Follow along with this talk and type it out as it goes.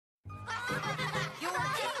Your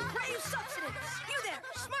king craves substance. You there,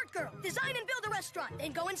 smart girl. Design and build a restaurant.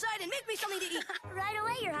 Then go inside and make me something to eat. Right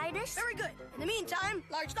away, Your Highness. Very good. In the meantime,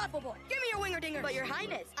 large thoughtful boy, give me your winger-dinger. But Your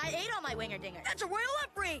Highness, I ate all my winger-dinger. That's a royal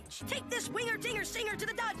outrage. Take this winger-dinger singer to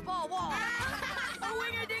the dodgeball wall. A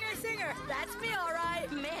winger-dinger singer. That's me, all right.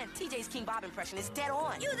 Man, TJ's King Bob impression is dead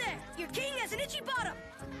on. You there, your king has an itchy bottom.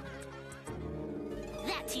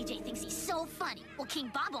 That TJ thinks he's so funny. Well, King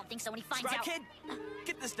Bob won't think so when he finds out. Kid,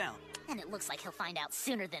 get this down. And it looks like he'll find out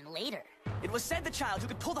sooner than later. It was said the child who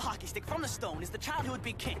could pull the hockey stick from the stone is the child who would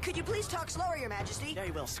be king. Could you please talk slower, Your Majesty? Very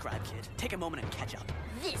well, Scribe Kid. Take a moment and catch up.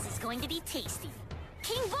 This is going to be tasty.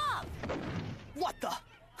 King Bob! What the?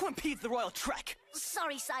 Who impedes the royal trek?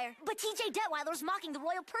 Sorry, sire, but TJ Detweiler's mocking the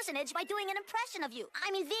royal personage by doing an impression of you. I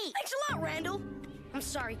mean, V. Thanks a lot, Randall. I'm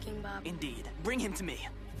sorry, King Bob. Indeed. Bring him to me.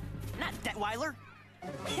 Not Detweiler.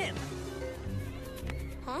 Him.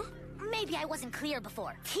 Huh? Maybe I wasn't clear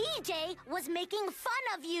before. TJ was making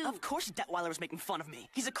fun of you. Of course Detweiler was making fun of me.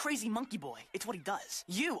 He's a crazy monkey boy. It's what he does.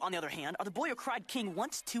 You, on the other hand, are the boy who cried king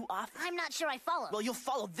once too often. I'm not sure I follow. Well, you'll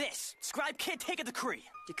follow this. Scribe Kid, take a decree.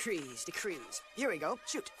 Decrees. Here we go.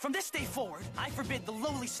 Shoot. From this day forward, I forbid the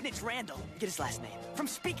lowly snitch Randall, get his last name, from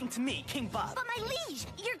speaking to me, King Bob. But my liege,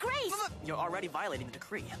 your grace. You're already violating the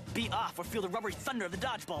decree. Be off or feel the rubbery thunder of the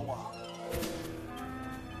dodgeball wall.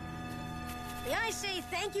 May I say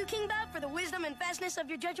thank you, King Bob, for the wisdom and fastness of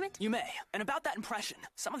your judgment? You may. And about that impression,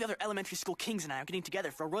 some of the other elementary school kings and I are getting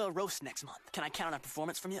together for a royal roast next month. Can I count on a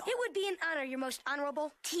performance from you? It would be an honor, your most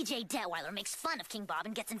honorable. TJ Detweiler makes fun of King Bob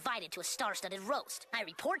and gets invited to a star-studded roast. I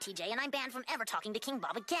report TJ and I'm banned from ever talking to King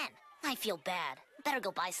Bob again. I feel bad. Better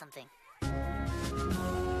go buy something.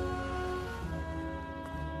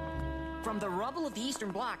 From the rubble of the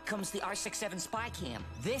Eastern Bloc comes the R67 spy cam.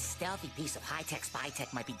 This stealthy piece of high-tech spy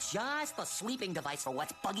tech might be just the sweeping device for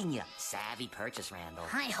what's bugging you. Savvy purchase, Randall.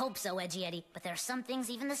 I hope so, Edgy Eddie, but there are some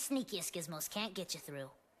things even the sneakiest gizmos can't get you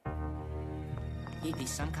through. He'd be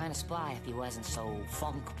some kind of spy if he wasn't so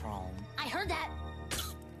funk-prone. I heard that!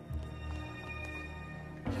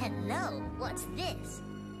 Hello, what's this?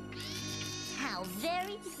 How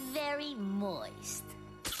very, very moist.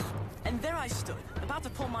 And there I stood, about to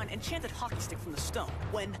pull mine enchanted hockey stick from the stone,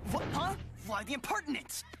 when... What? Huh? Why the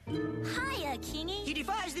impertinence? Hiya, Kingy. He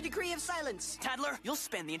defies the decree of silence. Tadler, you'll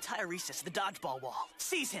spend the entire recess at the dodgeball wall.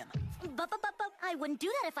 Seize him. But, I wouldn't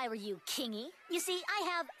do that if I were you, Kingy. You see, I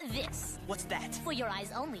have this. What's that? For your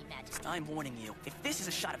eyes only, Majesty. I'm warning you, if this is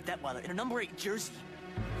a shot of Detweiler in a number 8 jersey...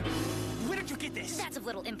 Where did you get this? That's of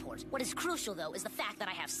little import. What is crucial, though, is the fact that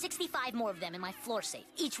I have 65 more of them in my floor safe,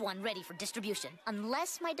 each one ready for distribution,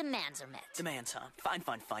 unless my demands are met. Demands, huh?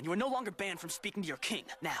 Fine. You are no longer banned from speaking to your king.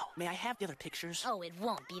 Now, may I have the other pictures? Oh, it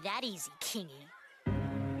won't be that easy, Kingy.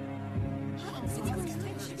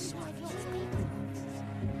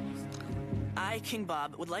 I, King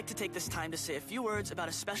Bob, would like to take this time to say a few words about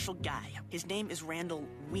a special guy. His name is Randall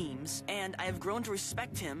Weems, and I have grown to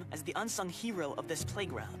respect him as the unsung hero of this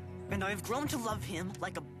playground. And I have grown to love him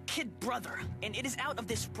like a kid brother. And it is out of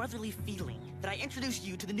this brotherly feeling that I introduce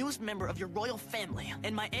you to the newest member of your royal family,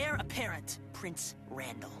 and my heir apparent, Prince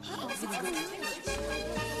Randall.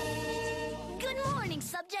 Good morning,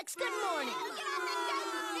 subjects. Good morning.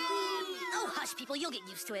 Oh, hush, people. You'll get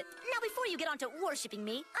used to it. Now, before you get on to worshipping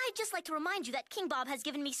me, I'd just like to remind you that King Bob has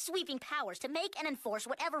given me sweeping powers to make and enforce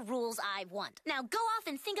whatever rules I want. Now, go off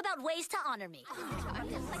and think about ways to honor me.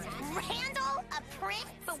 Randall? A prince?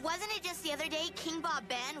 But wasn't it just the other day King Bob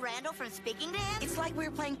banned Randall from speaking to him? It's like we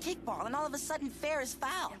were playing kickball, and all of a sudden fair is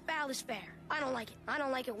foul. Foul is fair. I don't like it. I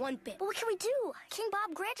don't like it one bit. But what can we do? King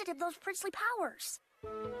Bob granted him those princely powers.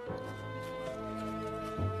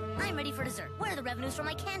 I'm ready for dessert. Where are the revenues from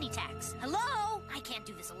my candy tax? Hello? I can't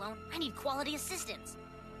do this alone. I need quality assistance.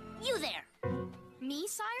 You there. Me,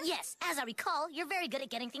 sire? Yes. As I recall, you're very good at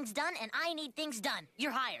getting things done, and I need things done.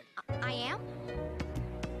 You're hired. I am?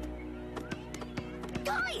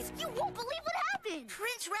 Guys, you won't believe what happened!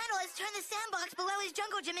 Prince Randall has turned the sandbox below his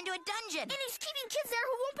jungle gym into a dungeon. And he's keeping kids there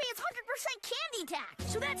who won't pay his 100% candy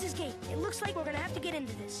tax. So that's his game. It looks like we're gonna have to get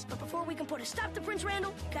into this. But before we can put a stop to Prince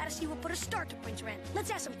Randall, gotta see who put a start to Prince Randall. Let's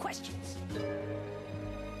ask some questions.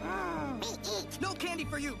 No candy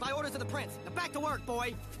for you, by orders of the prince. Now back to work,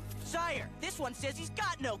 boy. Sire, this one says he's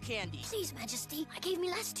got no candy. Please, Majesty, I gave me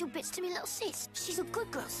last 2 bits to me little sis. She's a good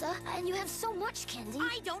girl, sir, and you have so much candy.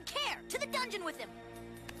 I don't care. To the dungeon with him.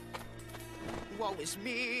 Woe is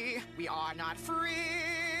me, we are not free.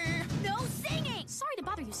 No singing! Sorry to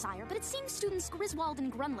bother you, sire, but it seems students Griswold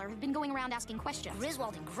and Grundler have been going around asking questions.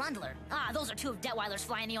 Griswold and Grundler? Ah, those are 2 of Detweiler's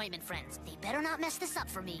fly-in-the-ointment friends. They better not mess this up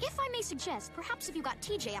for me. If I may suggest, perhaps if you got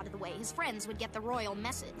TJ out of the way, his friends would get the royal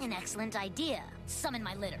message. An excellent idea. Summon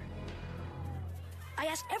my litter. I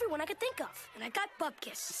asked everyone I could think of, and I got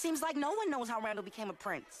Bupkis. Seems like no one knows how Randall became a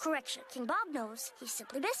prince. Correction. King Bob knows. He's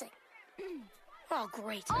simply missing. Oh,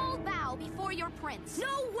 great. All bow before your prince.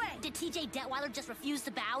 No way! Did TJ Detweiler just refuse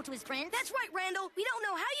to bow to his prince? That's right, Randall. We don't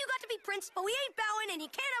know how you got to be prince, but we ain't bowing, and you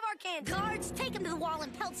can't have our candy. Guards, take him to the wall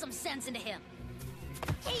and pelt some sense into him.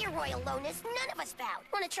 Hey, your royal lowness, none of us bowed.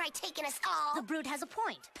 Wanna try taking us all? The brute has a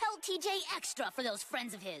point. Pelt TJ extra for those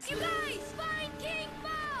friends of his. You guys, find King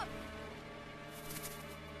Bob!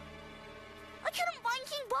 I couldn't find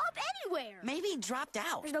King Bob anywhere. Maybe he dropped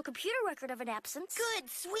out. There's no computer record of an absence. Good,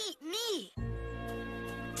 sweet me.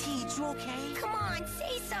 Teej, you okay? Come on,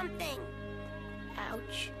 say something.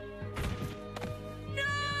 Ouch.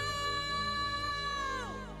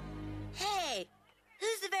 Hey,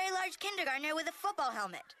 who's the very large kindergartner with a football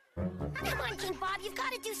helmet? Come on, King Bob, you've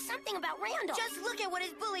got to do something about Randall. Just look at what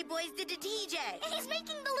his bully boys did to TJ. He's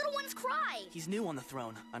making the little ones cry. He's new on the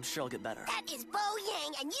throne. I'm sure he'll get better. That is Bo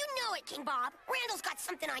Yang, and you know it, King Bob. Randall's got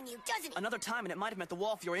something on you, doesn't he? Another time, and it might have met the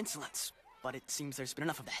wall for your insolence. But it seems there's been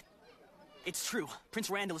enough of that. It's true. Prince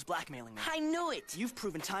Randall is blackmailing me. I knew it. You've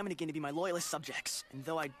proven time and again to be my loyalist subjects. And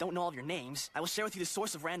though I don't know all of your names, I will share with you the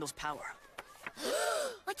source of Randall's power.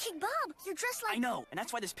 But King Bob, you're dressed like... I know, and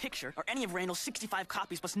that's why this picture, or any of Randall's 65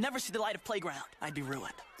 copies, must never see the light of Playground. I'd be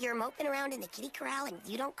ruined. You're moping around in the kitty corral, and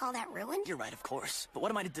you don't call that ruined? You're right, of course. But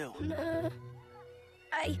what am I to do?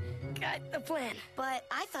 I got the plan. But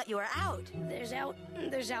I thought you were out. There's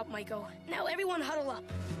out, Michael. Now everyone huddle up.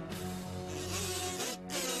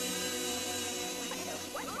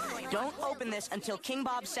 Don't open this until King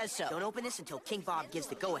Bob says so. Don't open this until King Bob gives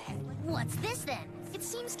the go-ahead. What's this then? It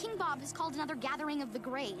seems King Bob has called another gathering of the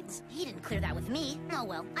grades. He didn't clear that with me. Oh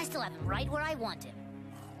well, I still have him right where I want him.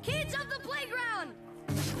 Kids of the playground!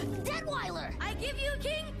 Detweiler! I give you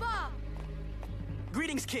King Bob!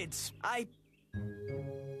 Greetings, kids. I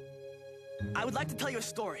would like to tell you a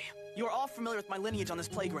story. You are all familiar with my lineage on this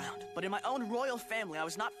playground, but in my own royal family, I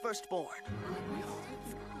was not first born.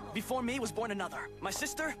 Before me was born another. My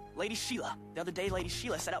sister, Lady Sheila. The other day, Lady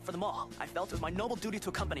Sheila set out for the mall. I felt it was my noble duty to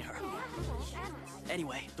accompany her.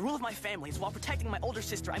 Anyway, the rule of my family is while protecting my older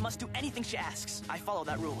sister, I must do anything she asks. I follow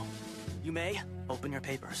that rule. You may open your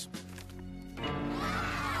papers.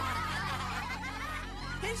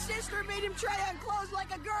 His sister made him try on clothes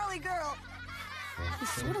like a girly girl. He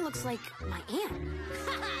sort of looks like my aunt.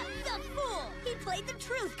 The fool! He played the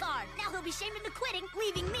truth card. Now he'll be shamed into quitting,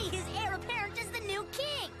 leaving me, his heir apparent, as the new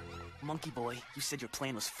king. Monkey boy, you said your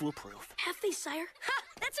plan was foolproof. Have they, sire? Ha!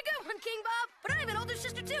 That's a good one, King Bob! But I have an older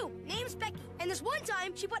sister, too. Name's Becky. And this one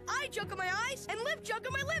time, she put eye joke on my eyes and lip joke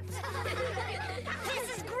on my lips.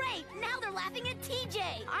 This is great! Now they're laughing at TJ.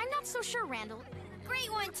 I'm not so sure, Randall.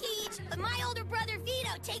 Great one, Teej. But my older brother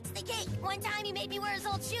Vito takes the cake. One time he made me wear his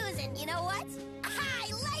old shoes, and you know what?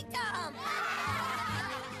 I liked them!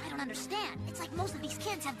 I don't understand. It's like most of these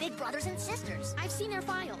kids have big brothers and sisters. I've seen their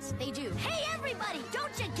files. They do. Hey, everybody!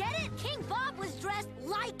 Don't you get it? King Bob was dressed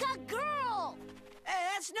like a girl! Hey,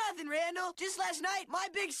 that's nothing, Randall. Just last night, my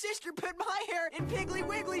big sister put my hair in Piggly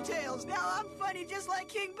Wiggly tails. Now I'm funny just like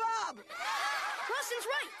King Bob. Wilson's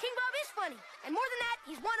right. King Bob is funny. And more than that,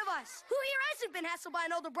 he's one of us. Who here hasn't been hassled by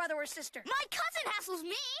an older brother or sister? My cousin hassles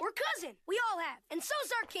me! We're cousin. We all have. And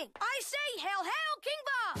so's our king. I say, hail, hail, King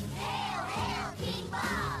Bob! Hail, hail, King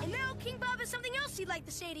Bob! And now King Bob has something else he'd like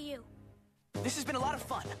to say to you. This has been a lot of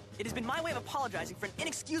fun. It has been my way of apologizing for an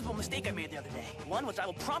inexcusable mistake I made the other day. One which I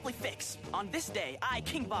will promptly fix. On this day, I,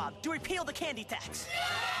 King Bob, do repeal the candy tax.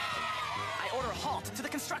 I order a halt to the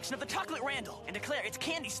construction of the Chocolate Randall and declare its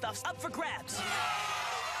candy stuffs up for grabs.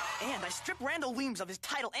 And I strip Randall Weems of his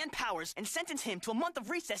title and powers and sentence him to a month of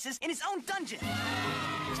recesses in his own dungeon.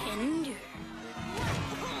 Tender.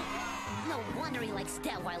 No wonder he likes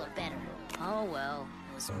Detweiler better. Oh well,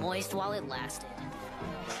 it was moist while it lasted.